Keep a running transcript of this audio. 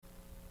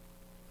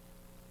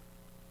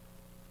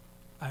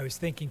I was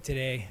thinking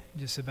today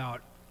just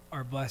about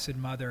our Blessed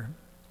Mother,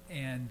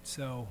 and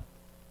so,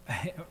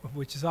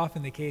 which is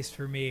often the case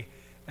for me,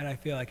 and I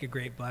feel like a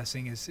great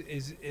blessing is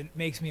it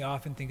makes me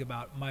often think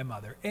about my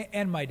mother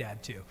and my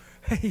dad too.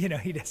 He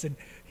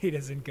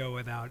doesn't go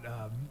without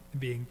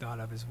being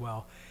thought of as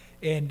well.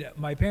 And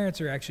my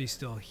parents are actually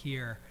still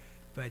here,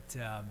 but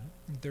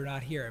they're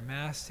not here at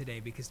Mass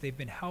today because they've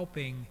been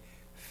helping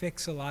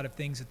fix a lot of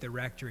things at the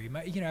rectory.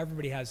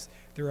 Everybody has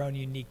their own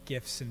unique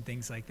gifts and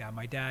things like that.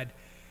 My dad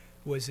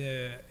was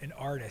an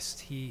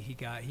artist. He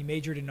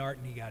majored in art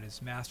and he got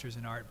his master's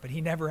in art, but he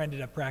never ended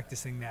up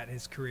practicing that in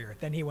his career.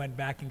 Then he went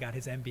back and got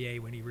his MBA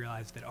when he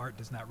realized that art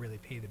does not really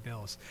pay the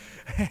bills.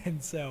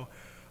 And so,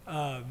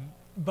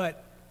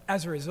 but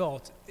as a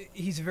result,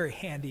 he's a very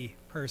handy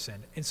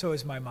person, and so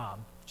is my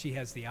mom. She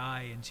has the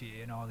eye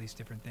and all these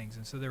different things.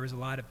 And so there was a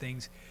lot of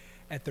things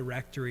at the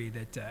rectory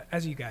that,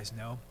 as you guys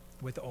know,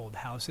 with old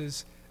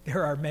houses,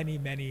 there are many,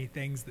 many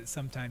things that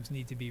sometimes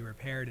need to be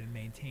repaired and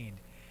maintained.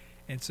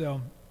 And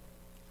so,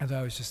 as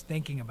I was just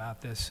thinking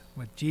about this,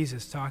 with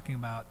Jesus talking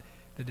about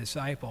the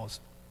disciples,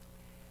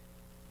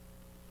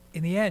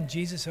 in the end,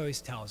 Jesus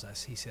always tells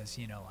us, he says,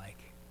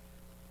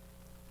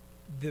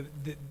 the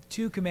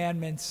two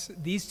commandments,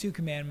 these two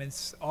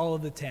commandments, all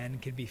of the 10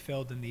 can be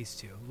filled in these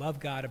two. Love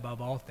God above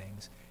all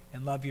things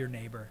and love your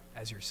neighbor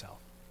as yourself.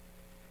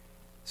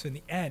 So in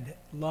the end,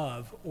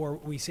 love, or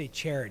we say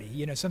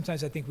charity,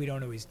 sometimes I think we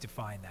don't always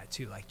define that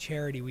too. Like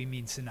charity, we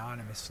mean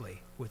synonymously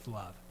with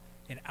love,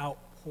 an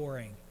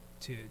outpouring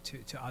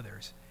to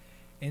others.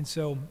 And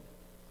so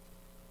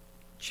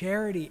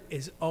charity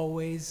is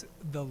always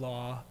the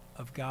law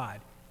of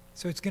God.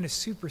 So it's going to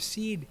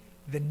supersede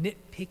the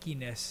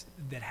nitpickiness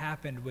that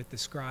happened with the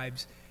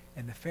scribes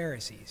and the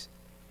Pharisees.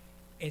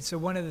 And so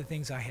one of the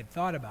things I had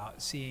thought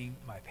about seeing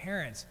my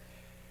parents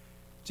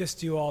just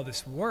do all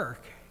this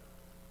work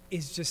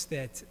is just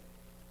that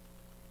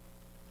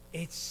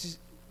it's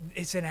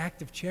an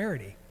act of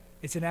charity.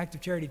 It's an act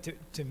of charity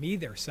to me,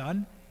 their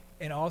son,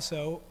 and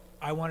also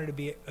I wanted to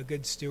be a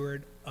good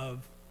steward of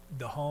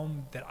the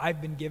home that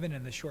I've been given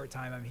in the short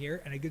time I'm here,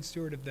 and a good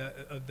steward of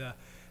the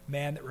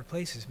man that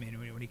replaces me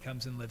when he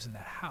comes and lives in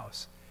that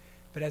house.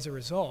 But as a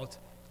result,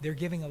 they're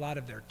giving a lot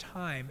of their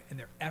time and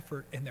their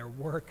effort and their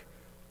work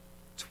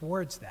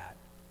towards that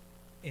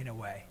in a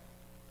way.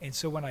 And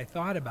so when I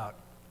thought about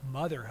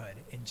motherhood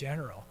in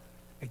general,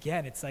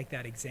 again, it's like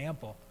that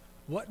example.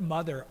 What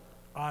mother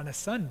on a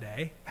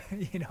Sunday,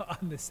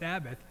 on the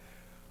Sabbath,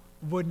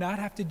 would not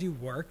have to do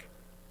work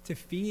to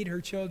feed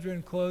her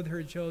children, clothe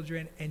her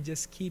children, and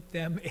just keep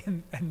them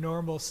in a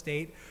normal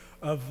state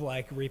of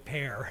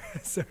repair,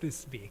 so to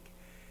speak?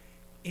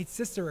 It's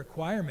just a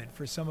requirement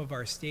for some of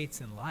our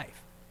states in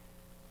life.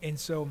 And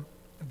so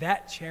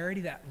that charity,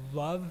 that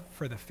love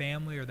for the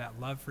family or that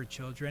love for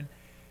children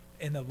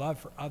and the love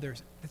for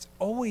others, it's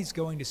always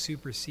going to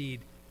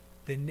supersede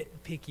the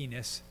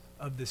nitpickiness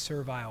of the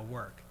servile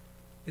work,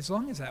 as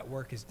long as that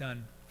work is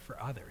done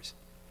for others.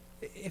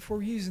 If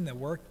we're using the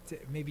work to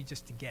maybe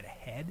just to get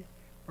ahead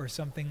or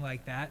something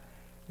like that,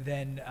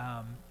 then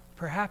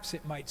perhaps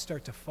it might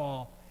start to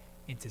fall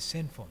into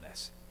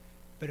sinfulness.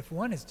 But if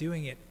one is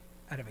doing it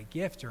out of a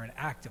gift or an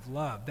act of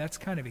love, that's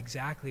kind of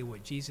exactly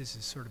what Jesus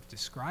is sort of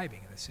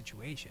describing in the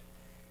situation.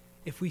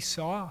 If we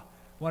saw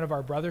one of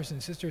our brothers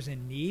and sisters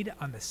in need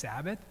on the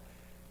Sabbath,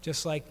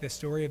 just like the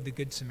story of the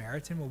Good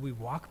Samaritan, will we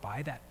walk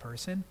by that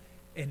person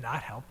and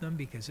not help them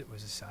because it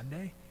was a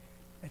Sunday?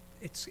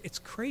 It's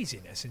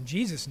craziness, and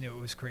Jesus knew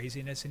it was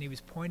craziness, and he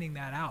was pointing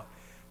that out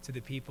to the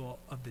people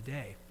of the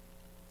day.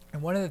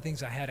 And one of the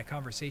things I had a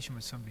conversation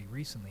with somebody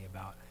recently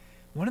about,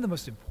 one of the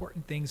most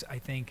important things I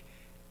think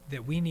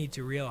that we need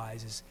to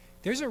realize is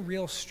there's a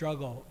real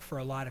struggle for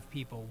a lot of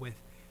people with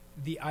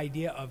the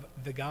idea of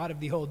the God of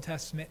the Old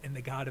Testament and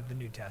the God of the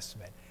New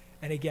Testament.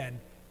 And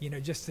again,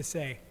 just to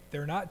say,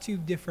 they're not two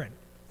different,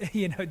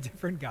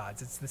 different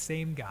gods. It's the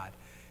same God.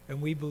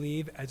 And we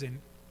believe, as in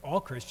all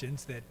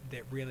Christians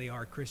that really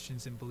are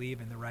Christians and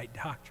believe in the right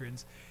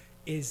doctrines,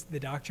 is the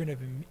doctrine of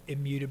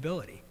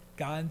immutability,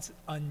 God's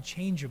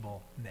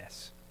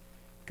unchangeableness.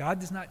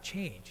 God does not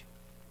change.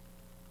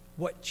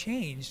 What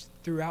changed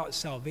throughout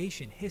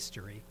salvation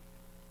history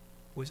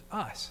was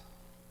us,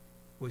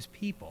 was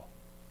people.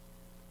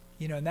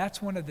 And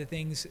that's one of the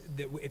things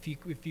that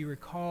if you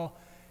recall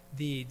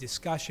the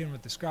discussion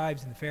with the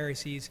scribes and the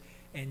Pharisees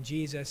and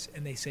Jesus,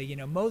 and they say,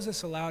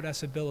 Moses allowed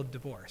us a bill of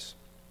divorce.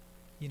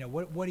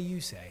 What do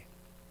you say?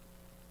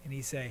 And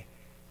he say,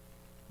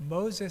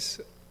 Moses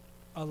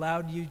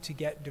allowed you to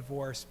get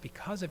divorced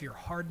because of your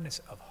hardness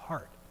of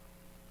heart.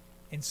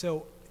 And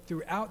so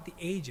throughout the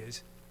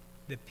ages,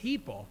 the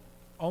people,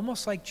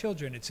 almost like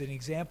children, it's an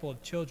example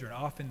of children.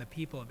 Often the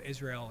people of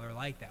Israel are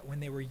like that. When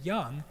they were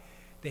young,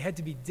 they had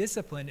to be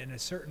disciplined in a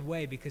certain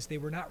way because they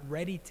were not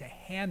ready to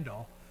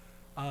handle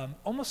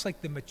almost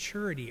like the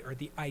maturity or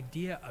the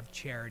idea of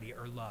charity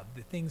or love,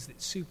 the things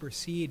that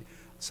supersede.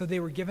 So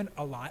they were given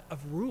a lot of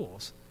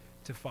rules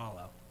to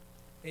follow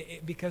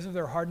because of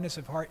their hardness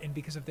of heart and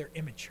because of their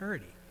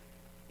immaturity.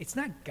 It's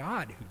not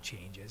God who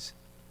changes.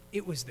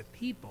 It was the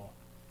people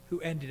who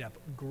ended up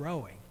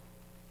growing.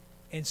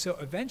 And so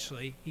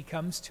eventually he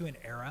comes to an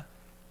era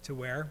to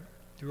where,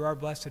 through our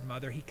Blessed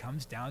Mother, he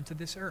comes down to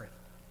this earth.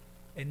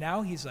 And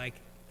now he's like,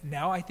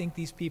 now I think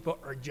these people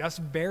are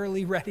just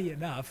barely ready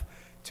enough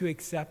to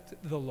accept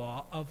the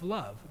law of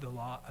love, the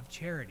law of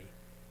charity.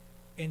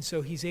 And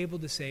so he's able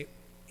to say,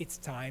 it's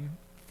time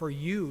for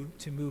you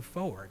to move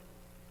forward.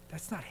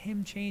 That's not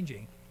him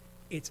changing.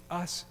 It's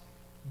us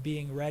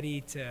being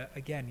ready to,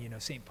 again,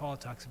 St. Paul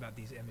talks about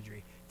these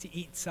imagery, to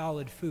eat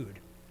solid food,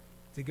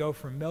 to go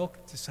from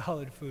milk to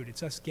solid food.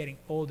 It's us getting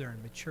older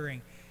and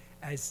maturing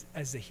as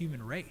the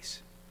human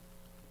race.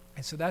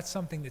 And so that's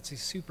something that's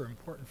super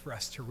important for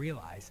us to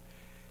realize,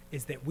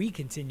 is that we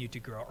continue to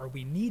grow, or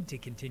we need to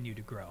continue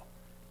to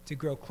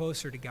grow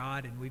closer to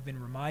God. And we've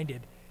been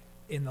reminded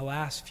in the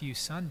last few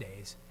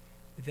Sundays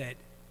that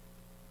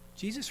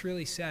Jesus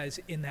really says,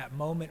 in that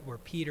moment where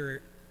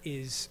Peter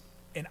is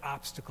an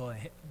obstacle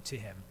to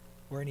him,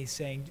 where he's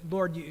saying,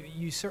 Lord,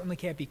 you certainly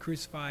can't be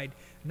crucified.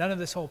 None of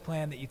this whole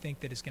plan that you think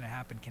that is going to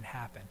happen can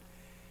happen.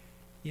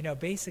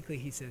 Basically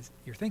he says,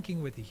 you're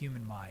thinking with the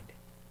human mind.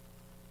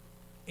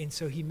 And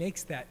so he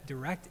makes that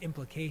direct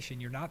implication,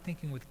 you're not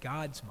thinking with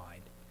God's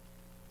mind,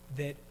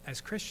 that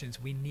as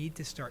Christians we need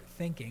to start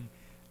thinking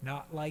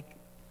not like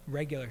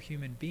regular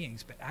human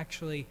beings, but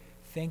actually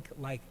think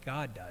like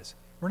God does.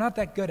 We're not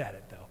that good at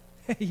it,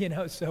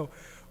 though. So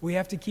we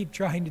have to keep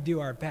trying to do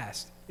our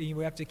best. We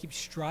have to keep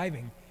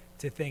striving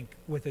to think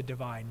with a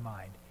divine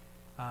mind.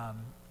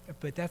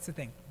 But that's the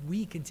thing.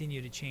 We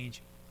continue to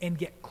change and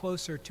get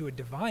closer to a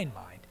divine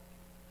mind.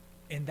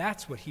 And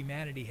that's what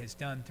humanity has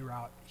done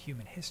throughout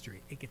human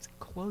history. It gets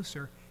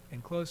closer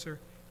and closer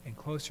and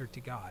closer to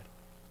God,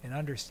 and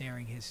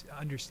understanding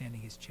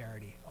his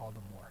charity all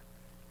the more.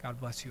 God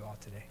bless you all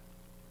today.